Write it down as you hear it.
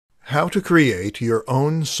How to create your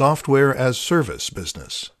own software as service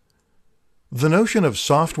business. The notion of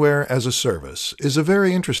software as a service is a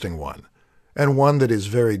very interesting one, and one that is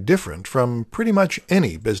very different from pretty much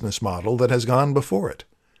any business model that has gone before it.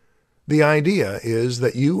 The idea is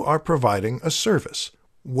that you are providing a service,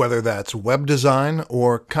 whether that's web design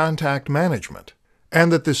or contact management,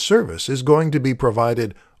 and that this service is going to be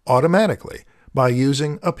provided automatically by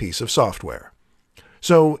using a piece of software.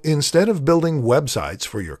 So instead of building websites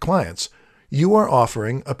for your clients, you are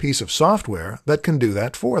offering a piece of software that can do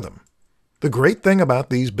that for them. The great thing about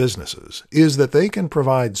these businesses is that they can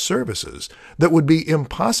provide services that would be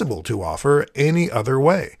impossible to offer any other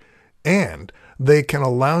way, and they can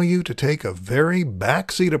allow you to take a very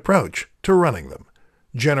backseat approach to running them,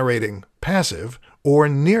 generating passive or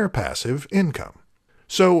near passive income.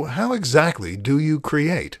 So how exactly do you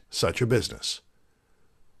create such a business?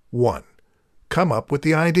 1. Come up with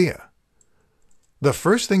the idea. The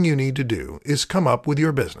first thing you need to do is come up with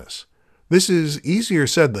your business. This is easier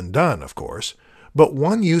said than done, of course, but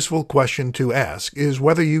one useful question to ask is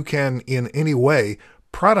whether you can in any way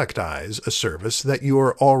productize a service that you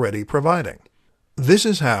are already providing. This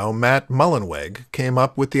is how Matt Mullenweg came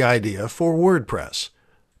up with the idea for WordPress,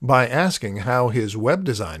 by asking how his web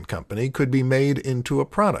design company could be made into a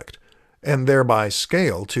product, and thereby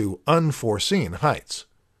scale to unforeseen heights.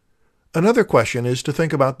 Another question is to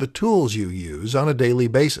think about the tools you use on a daily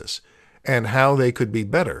basis, and how they could be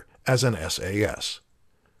better as an SAS.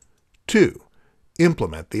 2.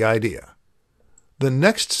 Implement the idea. The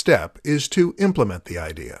next step is to implement the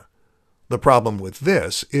idea. The problem with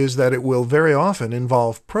this is that it will very often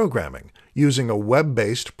involve programming, using a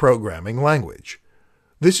web-based programming language.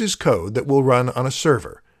 This is code that will run on a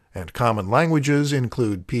server, and common languages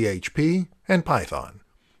include PHP and Python.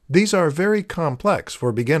 These are very complex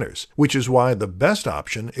for beginners, which is why the best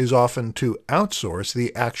option is often to outsource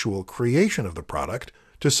the actual creation of the product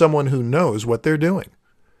to someone who knows what they're doing.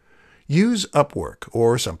 Use Upwork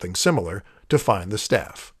or something similar to find the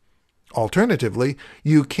staff. Alternatively,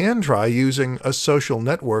 you can try using a social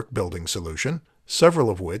network building solution, several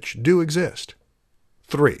of which do exist.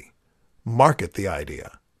 3. Market the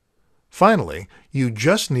idea. Finally, you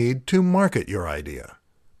just need to market your idea.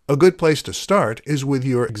 A good place to start is with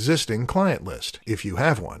your existing client list, if you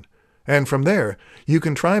have one, and from there, you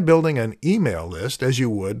can try building an email list as you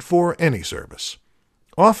would for any service.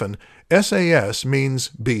 Often, SAS means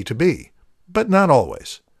B2B, but not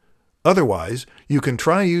always. Otherwise, you can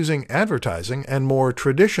try using advertising and more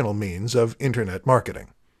traditional means of internet marketing.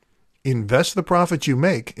 Invest the profits you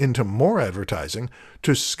make into more advertising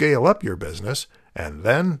to scale up your business, and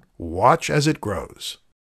then watch as it grows.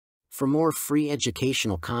 For more free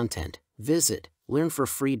educational content, visit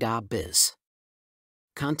learnforfree.biz.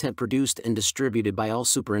 Content produced and distributed by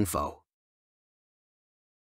AllSuperInfo.